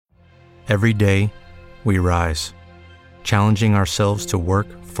Every day, we rise, challenging ourselves to work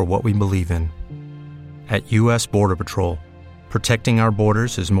for what we believe in. At U.S. Border Patrol, protecting our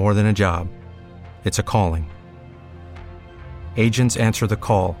borders is more than a job. It's a calling. Agents answer the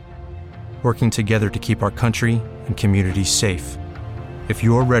call, working together to keep our country and communities safe. If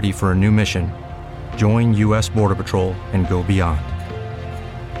you're ready for a new mission, join U.S. Border Patrol and go beyond.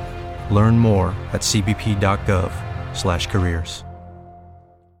 Learn more at cbp.gov/careers.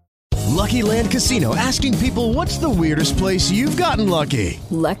 Lucky Land Casino, asking people, what's the weirdest place you've gotten lucky?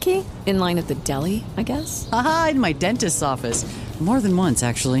 Lucky? In line at the deli, I guess? Aha, in my dentist's office. More than once,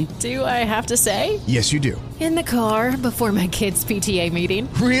 actually. Do I have to say? Yes, you do. In the car before my kids' PTA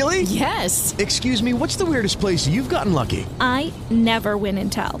meeting. Really? Yes. Excuse me, what's the weirdest place you've gotten lucky? I never win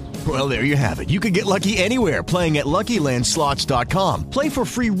and tell. Well, there you have it. You can get lucky anywhere, playing at LuckyLandSlots.com. Play for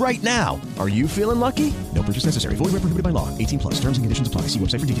free right now. Are you feeling lucky? No purchase necessary. Void where prohibited by law. 18+. Terms and conditions apply. See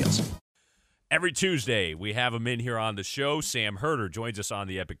website for details. Every Tuesday, we have him in here on the show. Sam Herder joins us on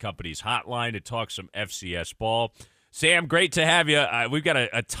the Epic Companies hotline to talk some FCS ball. Sam, great to have you. We've got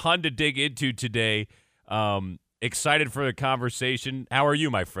a ton to dig into today. Excited for the conversation. How are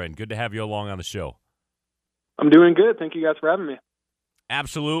you, my friend? Good to have you along on the show. I'm doing good. Thank you guys for having me.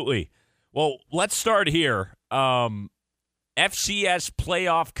 Absolutely. Well, let's start here. FCS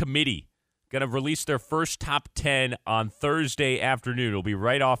Playoff Committee going to release their first top 10 on Thursday afternoon. It'll be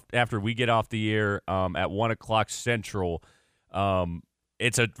right off after we get off the air at 1 o'clock Central.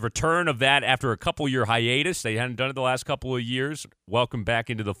 It's a return of that after a couple-year hiatus. They hadn't done it the last couple of years. Welcome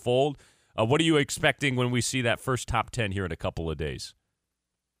back into the fold. What are you expecting when we see that first top 10 here in a couple of days?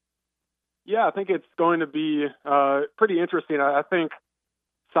 Yeah, I think it's going to be pretty interesting. I think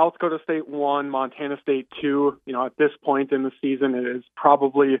South Dakota State 1, Montana State 2, at this point in the season, it is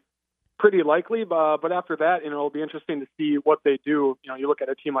probably pretty likely. But after that, it'll be interesting to see what they do. You look at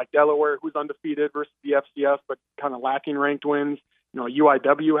a team like Delaware, who's undefeated versus the FCS, but kind of lacking ranked wins.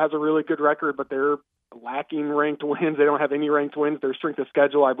 UIW has a really good record, but they're lacking ranked wins. They don't have any ranked wins. Their strength of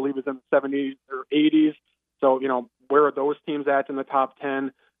schedule, I believe, is in the 70s or 80s. So, where are those teams at in the top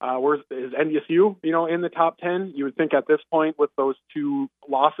 10? Where is NDSU, in the top 10? You would think at this point with those two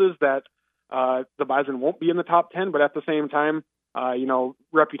losses that the Bison won't be in the top 10, but at the same time,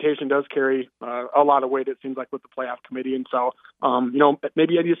 reputation does carry a lot of weight, it seems like, with the playoff committee. And so,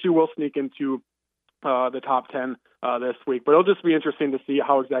 maybe NDSU will sneak into the top 10 this week. But it'll just be interesting to see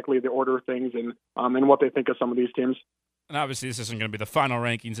how exactly they order things and what they think of some of these teams. And obviously, this isn't going to be the final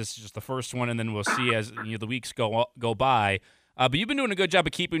rankings. This is just the first one, and then we'll see as the weeks go by. But you've been doing a good job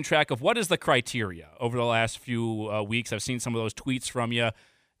of keeping track of what is the criteria over the last few weeks. I've seen some of those tweets from you.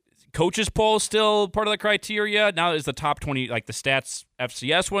 Coaches poll still part of the criteria. Now is the top 20, like the Stats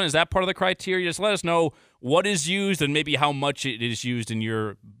FCS one, is that part of the criteria? Just let us know what is used and maybe how much it is used in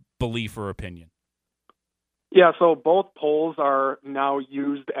your belief or opinion. Yeah, so both polls are now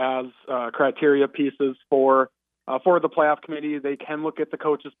used as criteria pieces for the playoff committee. They can look at the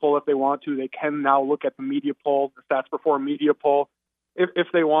coaches poll if they want to. They can now look at the media poll, the Stats Perform media poll, if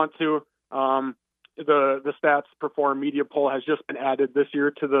they want to. The Stats Perform media poll has just been added this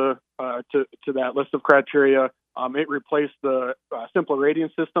year to the to that list of criteria. It replaced the simple rating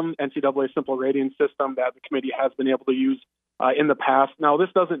system, NCAA simple rating system that the committee has been able to use in the past. Now, this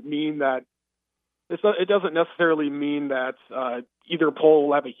doesn't mean that it doesn't necessarily mean that either poll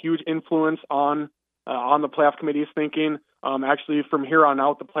will have a huge influence on the playoff committee's thinking. Actually, from here on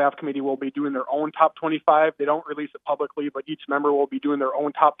out, the playoff committee will be doing their own top 25. They don't release it publicly, but each member will be doing their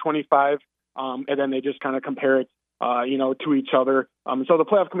own top 25, and then they just kind of compare it, to each other. So the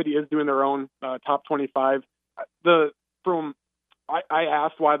playoff committee is doing their own top 25. I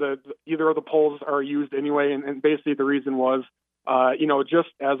asked why either of the polls are used anyway, and basically the reason was, just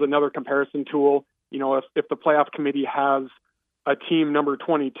as another comparison tool. If the playoff committee has a team number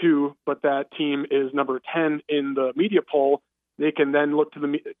 22, but that team is number 10 in the media poll, they can then look to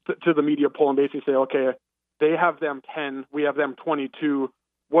the media poll and basically say, okay, they have them 10, we have them 22.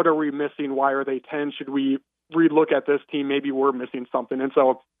 What are we missing? Why are they 10? Should we relook at this team? Maybe we're missing something. And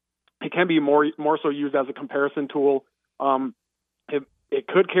so it can be more so used as a comparison tool. It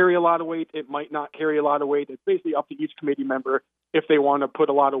could carry a lot of weight. It might not carry a lot of weight. It's basically up to each committee member if they want to put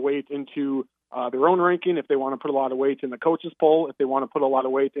a lot of weight into their own ranking, if they want to put a lot of weight in the coaches poll, if they want to put a lot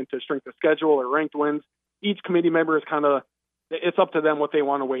of weight into strength of schedule or ranked wins. Each committee member is it's up to them what they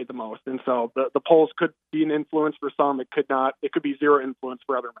want to weigh the most. And so the polls could be an influence for some. It could not. It could be zero influence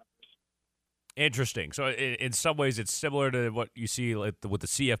for other members. Interesting. So in some ways, it's similar to what you see with the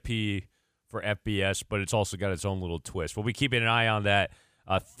CFP for FBS, but it's also got its own little twist. We'll be keeping an eye on that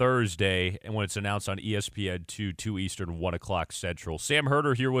Thursday, and when it's announced on ESPN 2 Eastern, 1 o'clock Central. Sam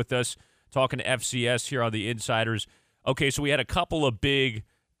Herder here with us. talking to FCS here on the Insiders. Okay, so we had a couple of big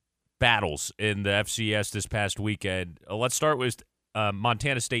battles in the FCS this past weekend. Let's start with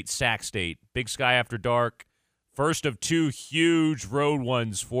Montana State, Sac State. Big Sky After Dark. First of two huge road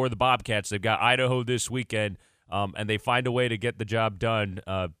ones for the Bobcats. They've got Idaho this weekend, and they find a way to get the job done,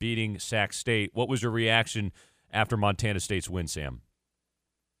 beating Sac State. What was your reaction after Montana State's win, Sam?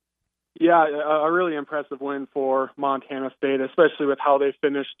 Yeah, a really impressive win for Montana State, especially with how they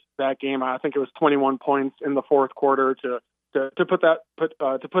finished that game. I think it was 21 points in the fourth quarter to put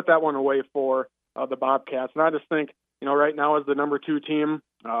that one away for the Bobcats. And I just think, right now as the number 2 team,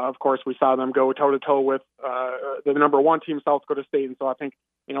 of course we saw them go toe to toe with the number 1 team, South Dakota State. And so I think,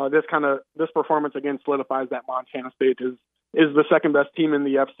 this performance again solidifies that Montana State is the second best team in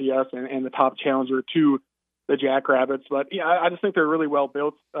the FCS and the top challenger to the Jackrabbits. But yeah, I just think they're really well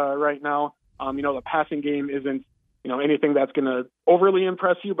built right now. The passing game isn't, anything that's going to overly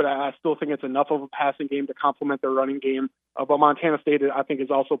impress you, but I still think it's enough of a passing game to complement their running game. But Montana State, I think, is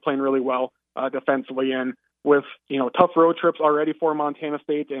also playing really well defensively. And with, tough road trips already for Montana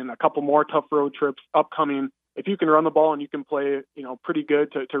State and a couple more tough road trips upcoming, if you can run the ball and you can play, pretty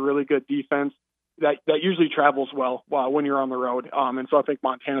good to really good defense, that usually travels well when you're on the road. And so I think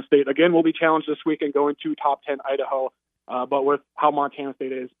Montana State, again, will be challenged this weekend going to top 10 Idaho. But with how Montana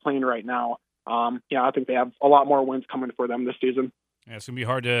State is playing right now, I think they have a lot more wins coming for them this season. Yeah, it's going to be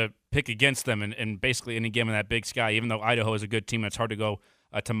hard to pick against them in basically any game in that Big Sky. Even though Idaho is a good team, it's hard to go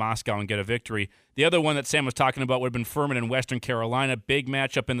to Moscow and get a victory. The other one that Sam was talking about would have been Furman and Western Carolina. Big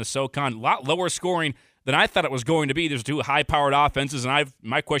matchup in the SoCon. A lot lower scoring than I thought it was going to be. There's 2 high-powered offenses, and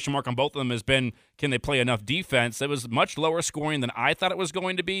my question mark on both of them has been, can they play enough defense? It was much lower scoring than I thought it was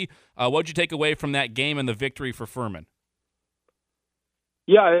going to be. What did you take away from that game and the victory for Furman?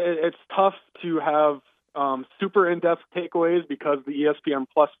 Yeah, it's tough to have super in-depth takeaways because the ESPN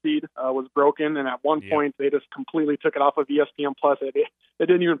Plus feed was broken, and at one point they just completely took it off of ESPN Plus. It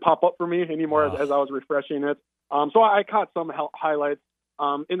didn't even pop up for me anymore as I was refreshing it. So I caught some highlights.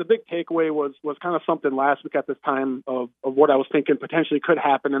 And the big takeaway was kind of something last week at this time of what I was thinking potentially could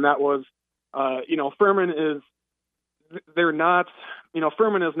happen, and that was, Furman is – they're not –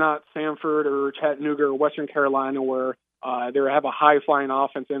 Furman is not Samford or Chattanooga or Western Carolina where they have a high-flying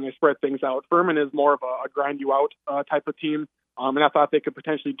offense and they spread things out. Furman is more of a grind-you-out type of team, and I thought they could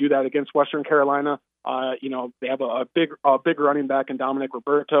potentially do that against Western Carolina. They have a big running back in Dominic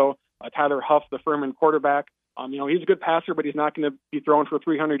Roberto, Tyler Huff, the Furman quarterback. He's a good passer, but he's not going to be throwing for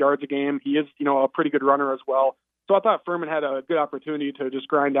 300 yards a game. He is, a pretty good runner as well. So I thought Furman had a good opportunity to just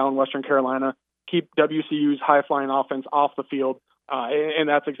grind down Western Carolina, keep WCU's high-flying offense off the field, and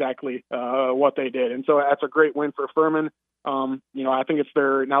that's exactly what they did. And so that's a great win for Furman. I think it's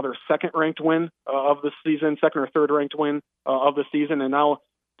their second-ranked win of the season, second or third-ranked win of the season, and now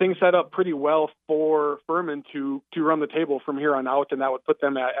things set up pretty well for Furman to run the table from here on out, and that would put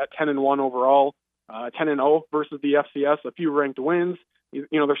them at 10-1 overall. 10-0 versus the FCS, a few ranked wins.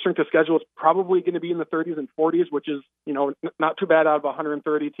 Their strength of schedule is probably going to be in the 30s and 40s, which is, not too bad out of a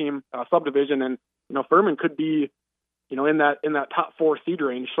 130 team subdivision. And, Furman could be, in that top 4 seed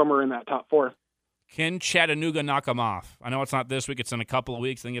range, somewhere in that top 4. Can Chattanooga knock them off? I know it's not this week. It's in a couple of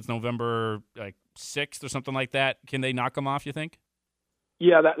weeks. I think it's November 6th or something like that. Can they knock them off, you think?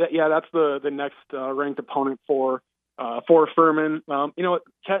 Yeah, that's the next ranked opponent for Furman.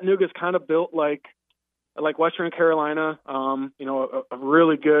 Chattanooga's kind of built like Western Carolina, a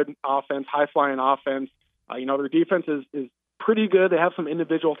really good offense, high-flying offense. Their defense is pretty good. They have some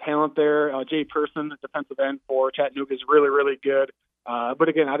individual talent there. Jay Person, the defensive end for Chattanooga, is really, really good. But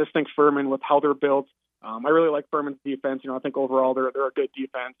again, I just think Furman, with how they're built, I really like Furman's defense. I think overall they're a good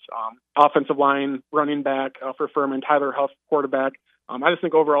defense. Offensive line, running back for Furman, Tyler Huff, quarterback. I just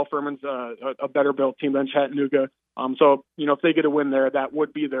think overall Furman's a better built team than Chattanooga. So, if they get a win there, that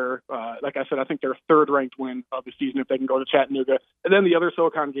would be their, like I said, I think their third-ranked win of the season if they can go to Chattanooga. And then the other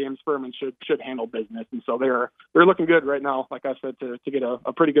SoCon games, Furman should handle business. And so they're looking good right now, like I said, to get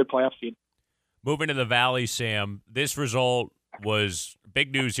a pretty good playoff seed. Moving to the Valley, Sam, this result was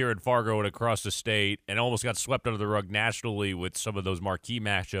big news here in Fargo and across the state and almost got swept under the rug nationally with some of those marquee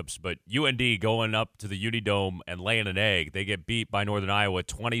matchups. But UND going up to the Unidome and laying an egg. They get beat by Northern Iowa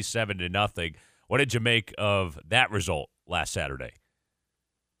 27-0. What did you make of that result last Saturday?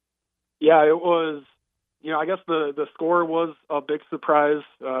 Yeah, it was, I guess the score was a big surprise.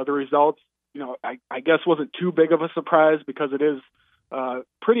 The results, I guess wasn't too big of a surprise because it is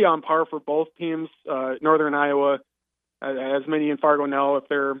pretty on par for both teams. Northern Iowa, as many in Fargo know, if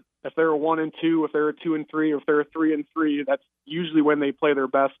they're 1-2, if they're 2-3, or if they're 3-3, that's usually when they play their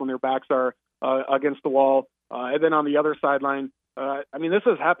best, when their backs are against the wall. And then on the other sideline, I mean, this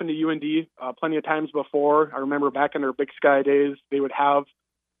has happened to UND plenty of times before. I remember back in their Big Sky days, they would have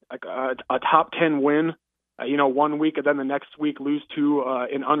like a top 10 win, 1 week, and then the next week lose to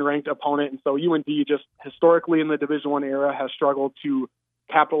an unranked opponent. And so UND just historically in the Division I era has struggled to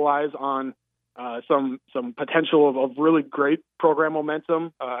capitalize on some potential of really great program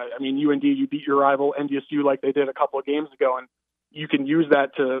momentum. I mean, UND, you beat your rival NDSU like they did a couple of games ago, and you can use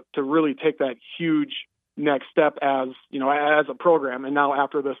that to really take that huge next step as a program. And now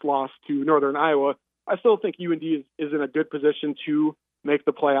after this loss to Northern Iowa, I still think UND is in a good position to make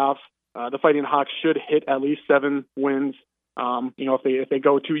the playoffs. The Fighting Hawks should hit at least 7 wins. If they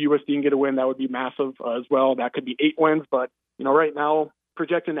go to USD and get a win, that would be massive as well. That could be 8 wins, but right now,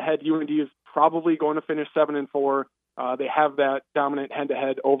 projecting ahead, UND is probably going to finish 7-4. They have that dominant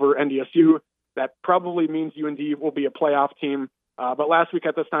head-to-head over NDSU. That probably means UND will be a playoff team. But last week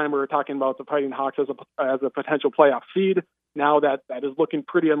at this time, we were talking about the Fighting Hawks as a potential playoff seed. Now that is looking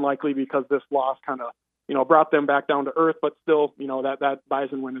pretty unlikely because this loss kind of brought them back down to earth. But still, that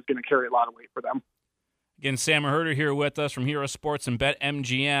Bison win is going to carry a lot of weight for them. Again, Sam Herder here with us from Hero Sports and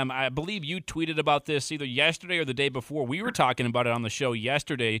BetMGM. I believe you tweeted about this either yesterday or the day before. We were talking about it on the show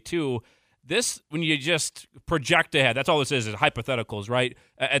yesterday, too. This, when you just project ahead, that's all this is hypotheticals, right,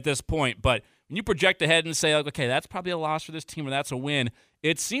 at this point. But when you project ahead and say, like, okay, that's probably a loss for this team or that's a win,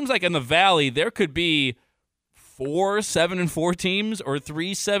 it seems like in the Valley there could be 4 7-4 teams or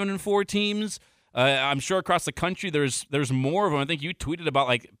 3 7-4 teams. I'm sure across the country there's more of them. I think you tweeted about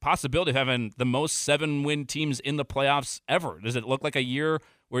like possibility of having the most 7-win teams in the playoffs ever. Does it look like a year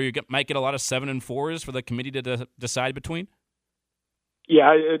where you might get a lot of 7-4s for the committee to decide between?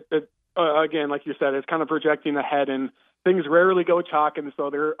 Yeah, again, like you said, it's kind of projecting ahead, and things rarely go chalk, and so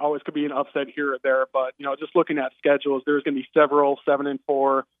there always could be an upset here or there. But just looking at schedules, there's going to be several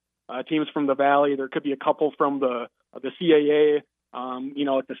 7-4 teams from the Valley. There could be a couple from the CAA.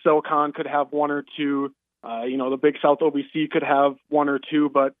 The SoCon could have 1 or 2. The Big South OBC could have 1 or 2.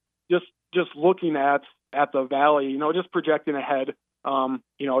 But just looking at the Valley, just projecting ahead,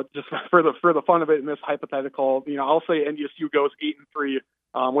 just for the fun of it in this hypothetical, I'll say NDSU goes 8-3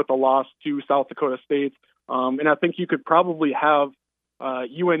 with a loss to South Dakota State. And I think you could probably have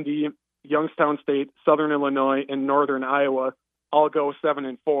UND, Youngstown State, Southern Illinois, and Northern Iowa all go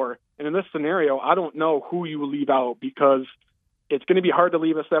 7-4. And in this scenario, I don't know who you leave out because it's going to be hard to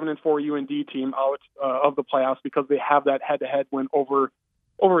leave a 7-4 UND team out of the playoffs because they have that head-to-head win over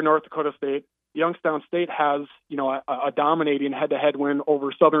North Dakota State. Youngstown State has, a dominating head-to-head win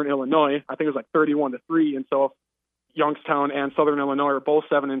over Southern Illinois. I think it was like 31-3. And so if Youngstown and Southern Illinois are both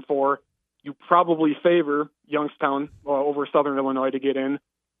 7-4, you probably favor Youngstown over Southern Illinois to get in.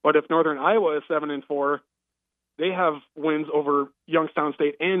 But if Northern Iowa is 7-4, they have wins over Youngstown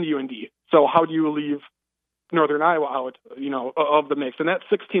State and UND. So how do you leave Northern Iowa out, of the mix? And that's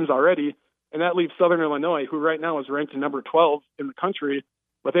 6 teams already. And that leaves Southern Illinois, who right now is ranked number 12 in the country,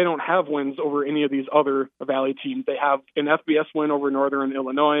 but they don't have wins over any of these other Valley teams. They have an FBS win over Northern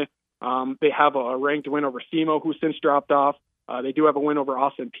Illinois. They have a ranked win over SEMO, who since dropped off. They do have a win over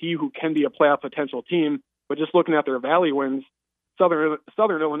Austin Peay, who can be a playoff potential team. But just looking at their Valley wins,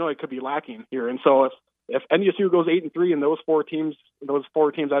 Southern Illinois could be lacking here. And so if NDSU goes 8-3 and those four teams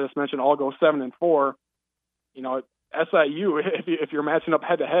I just mentioned all go 7-4, SIU, if you're matching up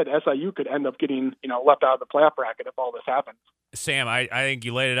head-to-head, SIU could end up getting, left out of the playoff bracket if all this happens. Sam, I think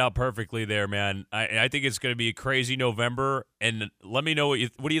you laid it out perfectly there, man. I think it's going to be a crazy November, and let me know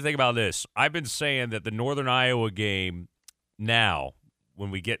what do you think about this. I've been saying that the Northern Iowa game now,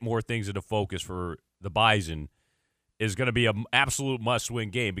 when we get more things into focus for the Bison, is going to be an absolute must-win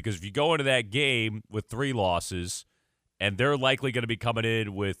game because if you go into that game with 3 losses and they're likely going to be coming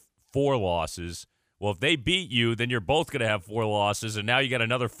in with 4 losses, well, if they beat you, then you're both going to have 4 losses, and now you got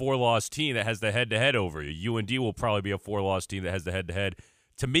another 4-loss team that has the head-to-head over you. UND will probably be a 4-loss team that has the head-to-head.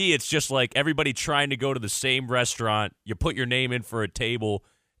 To me, it's just like everybody trying to go to the same restaurant. You put your name in for a table,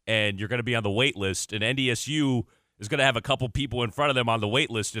 and you're going to be on the wait list, and NDSU is going to have a couple people in front of them on the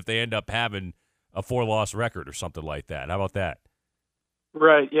wait list if they end up having a 4-loss record or something like that. How about that?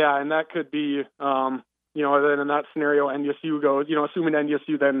 Right, yeah, and that could be, then in that scenario, NDSU goes, assuming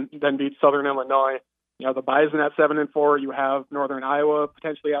NDSU then beats Southern Illinois, the Bison at 7-4, you have Northern Iowa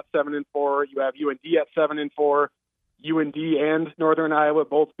potentially at 7-4, you have UND at 7-4, UND and Northern Iowa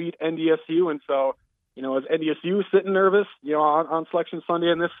both beat NDSU, and so, is NDSU sitting nervous, on Selection Sunday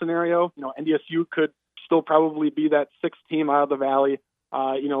in this scenario? NDSU could still probably be that 6th team out of the Valley,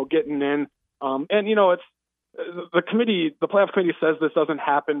 getting in. And it's the playoff committee says this doesn't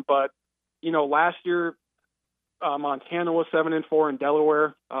happen, but last year Montana was 7-4 and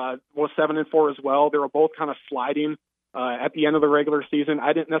Delaware was 7-4 as well. They were both kind of sliding at the end of the regular season.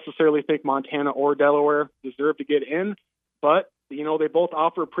 I didn't necessarily think Montana or Delaware deserved to get in, but they both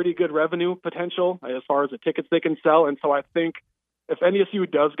offer pretty good revenue potential as far as the tickets they can sell. And so I think if NDSU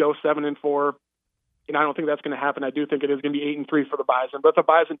does go 7-4, I don't think that's going to happen. I do think it is going to be 8-3 for the Bison. But if the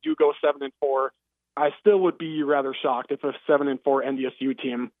Bison do go 7-4, I still would be rather shocked if a 7-4 NDSU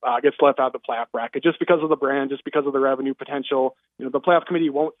team gets left out of the playoff bracket, just because of the brand, just because of the revenue potential. The playoff committee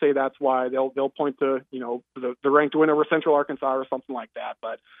won't say that's why. They'll point to the ranked win over Central Arkansas or something like that.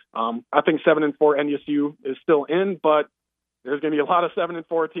 But I think 7-4 NDSU is still in, but there's going to be a lot of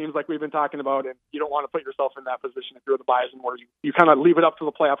 7-4 teams like we've been talking about, and you don't want to put yourself in that position if you're the Bison, where you kind of leave it up to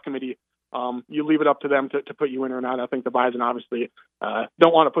the playoff committee. You leave it up to them to put you in or not. I think the Bison obviously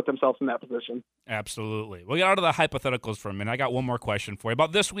don't want to put themselves in that position. Absolutely. We'll get out of the hypotheticals for a minute. I got one more question for you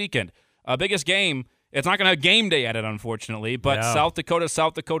about this weekend. Biggest game. It's not going to have game day at it, unfortunately, but no. South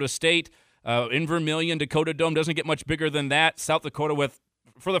Dakota State, in Vermillion, Dakota Dome doesn't get much bigger than that. South Dakota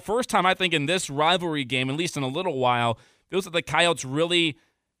for the first time, I think, in this rivalry game, at least in a little while, feels that the Coyotes really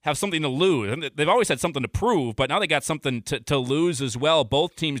have something to lose. They've always had something to prove, but now they got something to lose as well.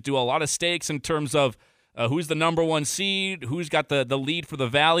 Both teams do a lot of stakes in terms of who's the number one seed, who's got the lead for the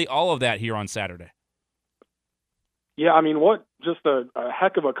Valley, all of that here on Saturday. Yeah, what just a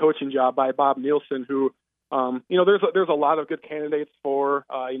heck of a coaching job by Bob Nielsen, who, there's a lot of good candidates for,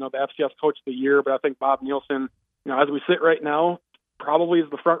 the FCS Coach of the Year, but I think Bob Nielsen, as we sit right now, probably is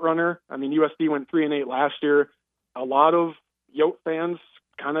the front runner. USD went 3-8 last year. A lot of Yote fans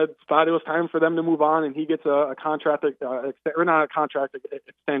kind of thought it was time for them to move on, and he gets a contract, or not a contract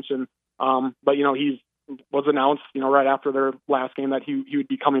extension, but he was announced, right after their last game that he would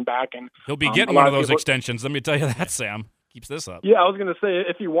be coming back, and he'll be getting one of those extensions. Let me tell you that, Sam. Keeps this up. Yeah, I was going to say,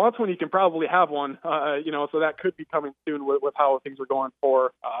 if he wants one, he can probably have one. So that could be coming soon with how things are going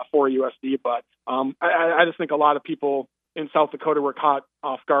for USD. But I just think a lot of people in South Dakota were caught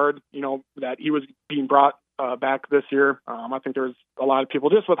off guard, that he was being brought back this year. I think there's a lot of people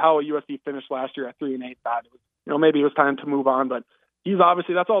just with how USD finished last year at 3-8 thought it was, maybe it was time to move on. But he's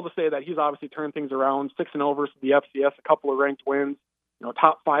obviously, that's all to say that he's obviously turned things around. 6-0 versus the FCS, a couple of ranked wins,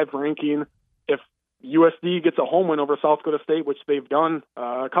 top 5 ranking. If USD gets a home win over South Dakota State, which they've done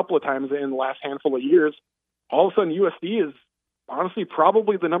a couple of times in the last handful of years, all of a sudden USD is honestly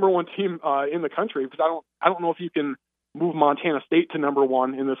probably the number one team in the country, because I don't know if you can move Montana State to number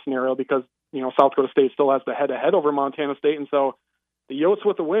one in this scenario, because South Dakota State still has the head-to-head over Montana State, and so the Yotes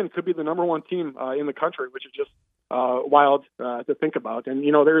with a win could be the number one team in the country, which is just wild to think about. And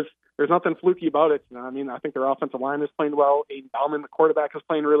there's nothing fluky about it. I think their offensive line is playing well. Aiden Bauman, the quarterback, is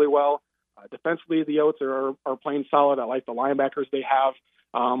playing really well. Defensively, the Yotes are playing solid. I like the linebackers they have,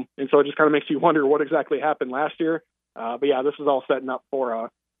 and so it just kind of makes you wonder what exactly happened last year. But yeah, this is all setting up for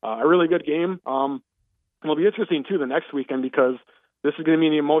a really good game. It'll be interesting too the next weekend, because this is going to be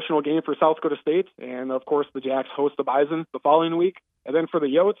an emotional game for South Dakota State, and of course the Jacks host the Bison the following week. And then for the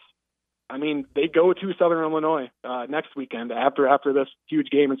Yotes, they go to Southern Illinois next weekend after this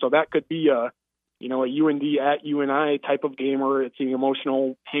huge game, and so that could be a UND at UNI type of game where it's an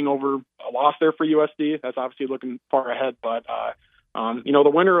emotional hangover, a loss there for USD. That's obviously looking far ahead, but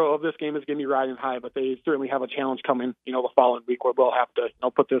the winner of this game is going to be riding high, but they certainly have a challenge coming, the following week, where they'll have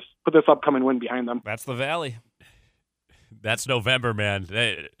to put this upcoming win behind them. That's the Valley. That's November, man.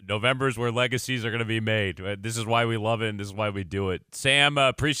 November is where legacies are going to be made. This is why we love it, and this is why we do it. Sam,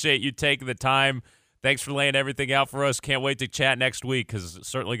 appreciate you taking the time. Thanks for laying everything out for us. Can't wait to chat next week, because it's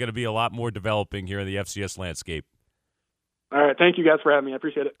certainly going to be a lot more developing here in the FCS landscape. All right. Thank you guys for having me. I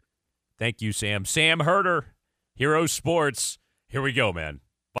appreciate it. Thank you, Sam. Sam Herder, Hero Sports. Here we go, man.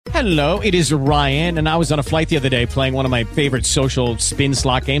 Hello, it is Ryan, and I was on a flight the other day playing one of my favorite social spin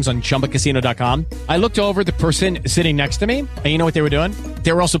slot games on ChumbaCasino.com. I looked over at the person sitting next to me, and you know what they were doing?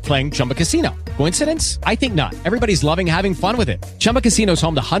 They were also playing Chumba Casino. Coincidence? I think not. Everybody's loving having fun with it. Chumba Casino is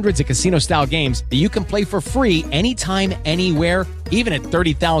home to hundreds of casino-style games that you can play for free anytime, anywhere, even at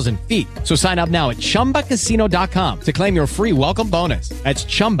 30,000 feet. So sign up now at ChumbaCasino.com to claim your free welcome bonus. That's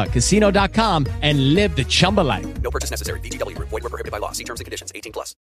ChumbaCasino.com and live the Chumba life. No purchase necessary. VGW. Void where prohibited by law. See terms and conditions. 18+.